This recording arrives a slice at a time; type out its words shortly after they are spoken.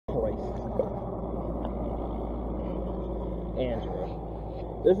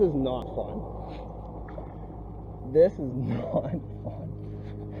Andrew. This is not fun. This is not fun.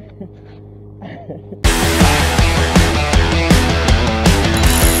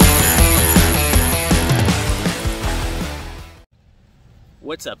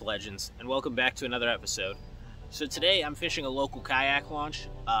 What's up, legends, and welcome back to another episode. So today I'm fishing a local kayak launch.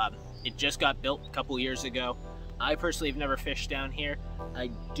 It just got built a couple years ago. I personally have never fished down here. I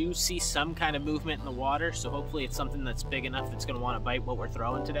do see some kind of movement in the water, so hopefully it's something that's big enough that's going to want to bite what we're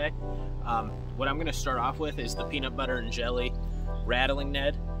throwing today. What I'm going to start off with is the peanut butter and jelly Rattlin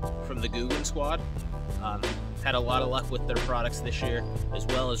Ned from the Googan squad. Had a lot of luck with their products this year, as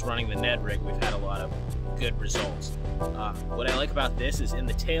well as running the Ned rig. We've had a lot of good results. What I like about this is in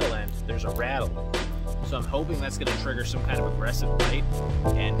the tail end there's a rattle, so I'm hoping that's going to trigger some kind of aggressive bite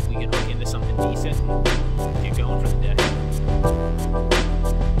and we can hook into something decent and get going for the day.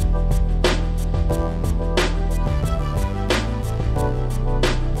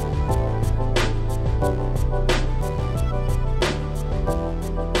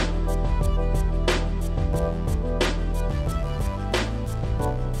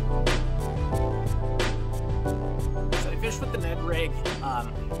 With the Ned rig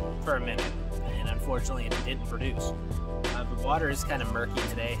for a minute, and unfortunately it didn't produce. The water is kind of murky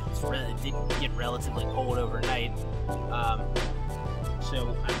today. It did get relatively cold overnight,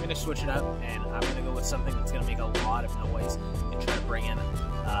 so I'm going to switch it up and I'm going to go with something that's going to make a lot of noise and try to bring in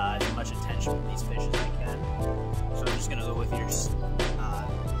as much attention from these fish as I can. So I'm just going to go with the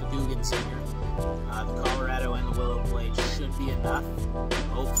Googan Zinger. The Colorado and the Willow Blade should be enough,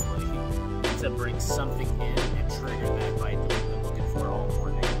 hopefully, to bring something in and trigger that bite that we've been looking for all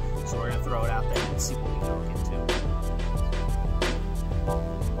morning. So we're going to throw it out there and see what we can hook into.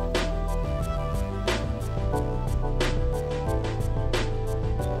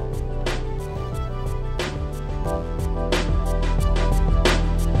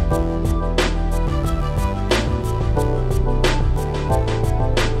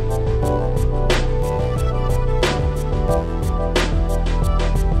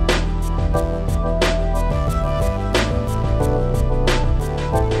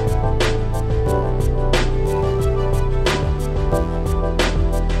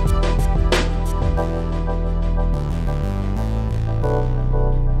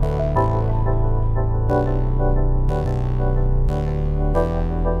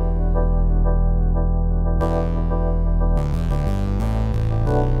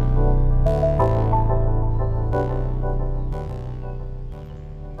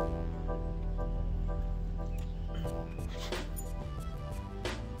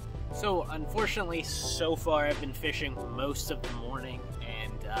 So unfortunately, so far I've been fishing most of the morning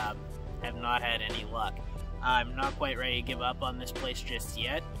and have not had any luck. I'm not quite ready to give up on this place just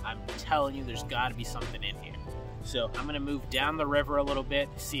yet. I'm telling you, there's got to be something in here. So I'm going to move down the river a little bit,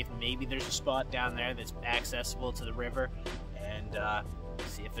 see if maybe there's a spot down there that's accessible to the river, and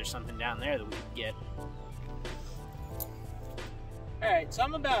see if there's something down there that we can get. Alright, so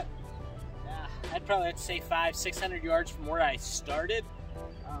I'm about, I'd probably have to say 500-600 yards from where I started.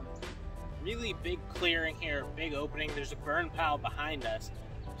 Really big clearing here, big opening. There's a burn pile behind us.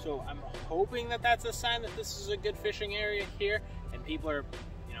 So I'm hoping that that's a sign that this is a good fishing area here and people are,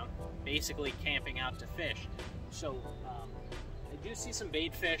 you know, basically camping out to fish. So I do see some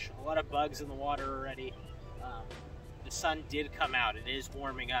bait fish, a lot of bugs in the water already. The sun did come out, it is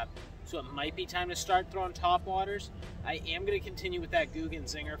warming up. So it might be time to start throwing top waters. I am going to continue with that Googan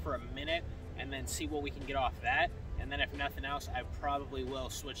Zinger for a minute and then see what we can get off that. And then if nothing else, I probably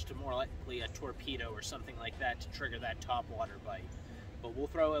will switch to more likely a torpedo or something like that to trigger that top water bite. But we'll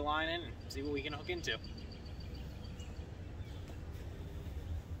throw a line in and see what we can hook into.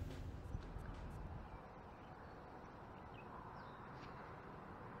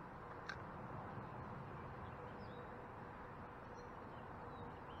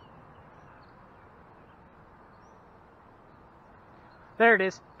 There it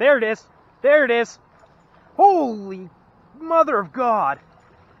is. There it is. There it is. Holy mother of God.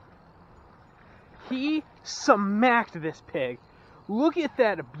 He smacked this pig. Look at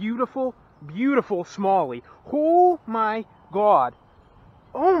that beautiful, beautiful smallie. Oh my God.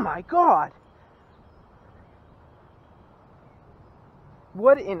 Oh my God.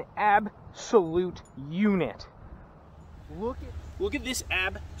 What an absolute unit. Look at this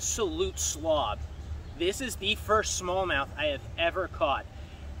absolute slob. This is the first smallmouth I have ever caught.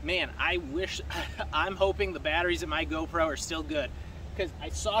 Man, I'm hoping the batteries in my GoPro are still good, because I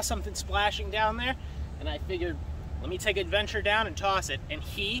saw something splashing down there and I figured, let me take adventure down and toss it, and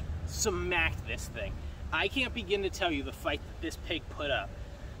he smacked this thing. I can't begin to tell you the fight that this pig put up.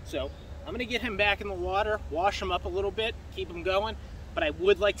 So I'm gonna get him back in the water, wash him up a little bit, keep him going, but I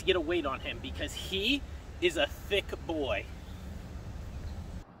would like to get a weight on him because he is a thick boy.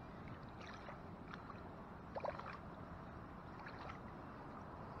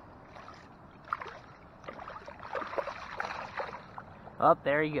 Oh,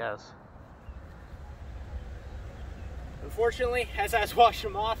 there he goes. Unfortunately, as I was washing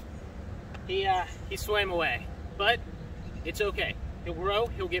him off, he swam away. But it's okay. He'll grow,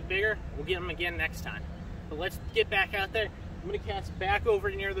 he'll get bigger, we'll get him again next time. But let's get back out there. I'm gonna cast back over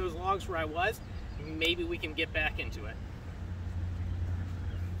near those logs where I was, and maybe we can get back into it.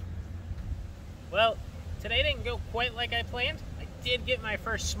 Well, today didn't go quite like I planned. I did get my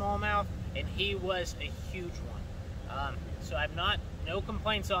first smallmouth, and he was a huge one. So I'm no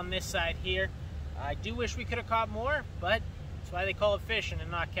complaints on this side here. I do wish we could have caught more, but that's why they call it fishing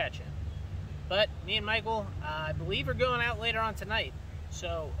and not catching. But me and Michael, I believe, are going out later on tonight.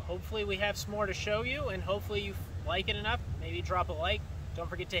 So hopefully we have some more to show you, and hopefully you like it enough. Maybe drop a like. Don't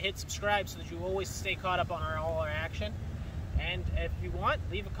forget to hit subscribe so that you always stay caught up on all our action. And if you want,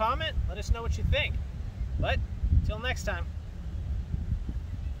 leave a comment. Let us know what you think. But until next time.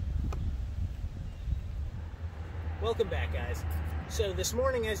 Welcome back, guys. So this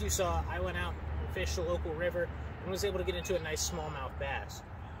morning, as you saw, I went out and fished the local river and was able to get into a nice smallmouth bass.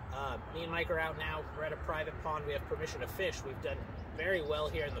 Me and Mike are out now. We're at a private pond. We have permission to fish. We've done very well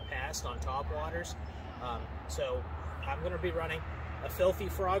here in the past on top waters. So I'm going to be running a filthy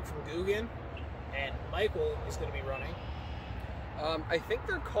frog from Googan, and Michael is going to be running. I think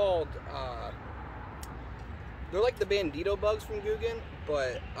they're called, they're like the bandito bugs from Googan,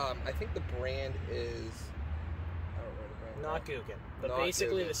 but I think the brand is, I don't know the brand. Not Googan, but Not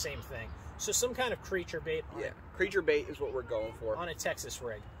basically Googan. the same thing. So some kind of creature bait. Yeah, creature bait is what we're going for. On a Texas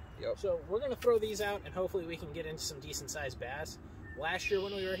rig. Yep. So we're going to throw these out, and hopefully we can get into some decent-sized bass. Last year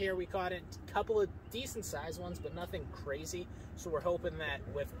when we were here, we caught a couple of decent-sized ones, but nothing crazy. So we're hoping that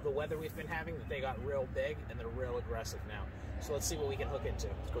with the weather we've been having, that they got real big and they're real aggressive now. So let's see what we can hook into.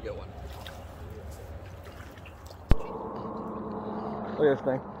 Let's go get one. Look at this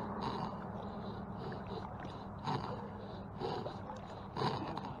thing.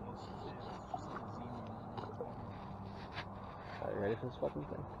 Are you ready for this fucking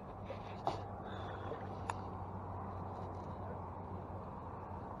thing?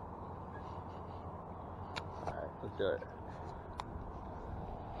 Alright, let's do it.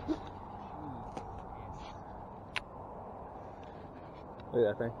 Look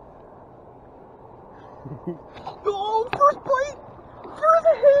at that thing. Oh, first bite! First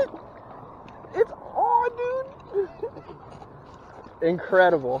hit! It's on, dude!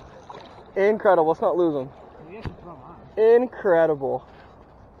 Incredible. Incredible. Let's not lose him. Incredible.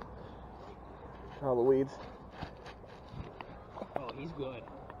 All the weeds. Oh, he's good.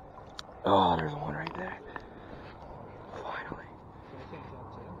 Oh, there's one right there. Finally.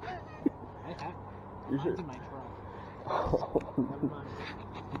 You should. In my truck. Oh, no.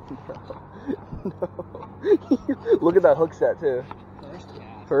 Look at that hook set too. First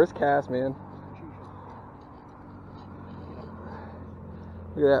cast. First cast, man.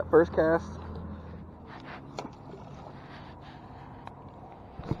 Look at that, first cast.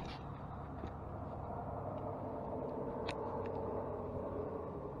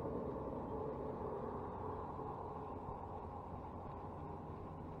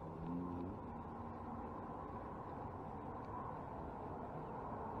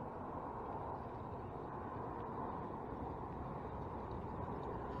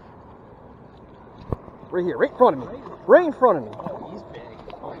 Right here, right in front of me. Right in front of me. Oh, he's big.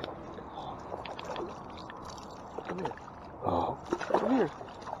 Come here. Oh, come here.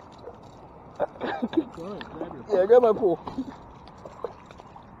 Go ahead, grab your Yeah, grab my pool.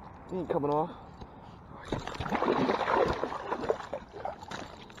 He ain't coming off.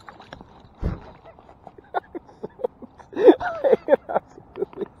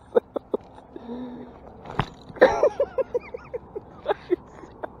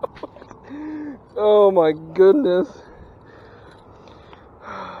 Oh my goodness.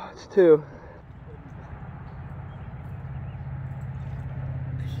 It's two.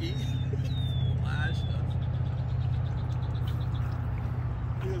 He flashed us.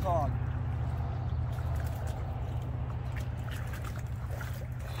 Look at this hog.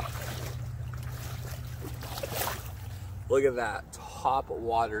 Look at that. Top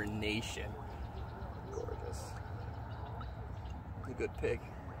water nation. Gorgeous. A good pig.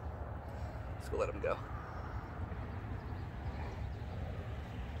 Let's go let him go.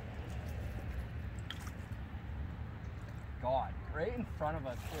 God, right in front of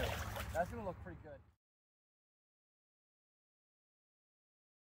us too. That's gonna look pretty good.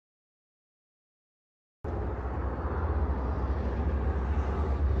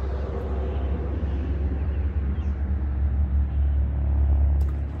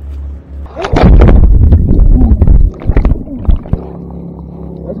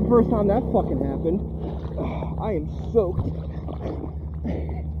 first time that fucking happened. I am soaked.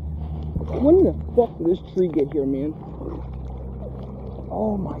 When the fuck did this tree get here, man?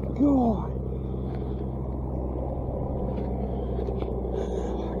 Oh my god.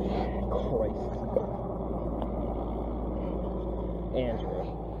 Andrew,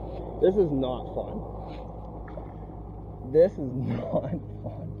 this is not fun. This is not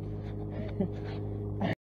fun.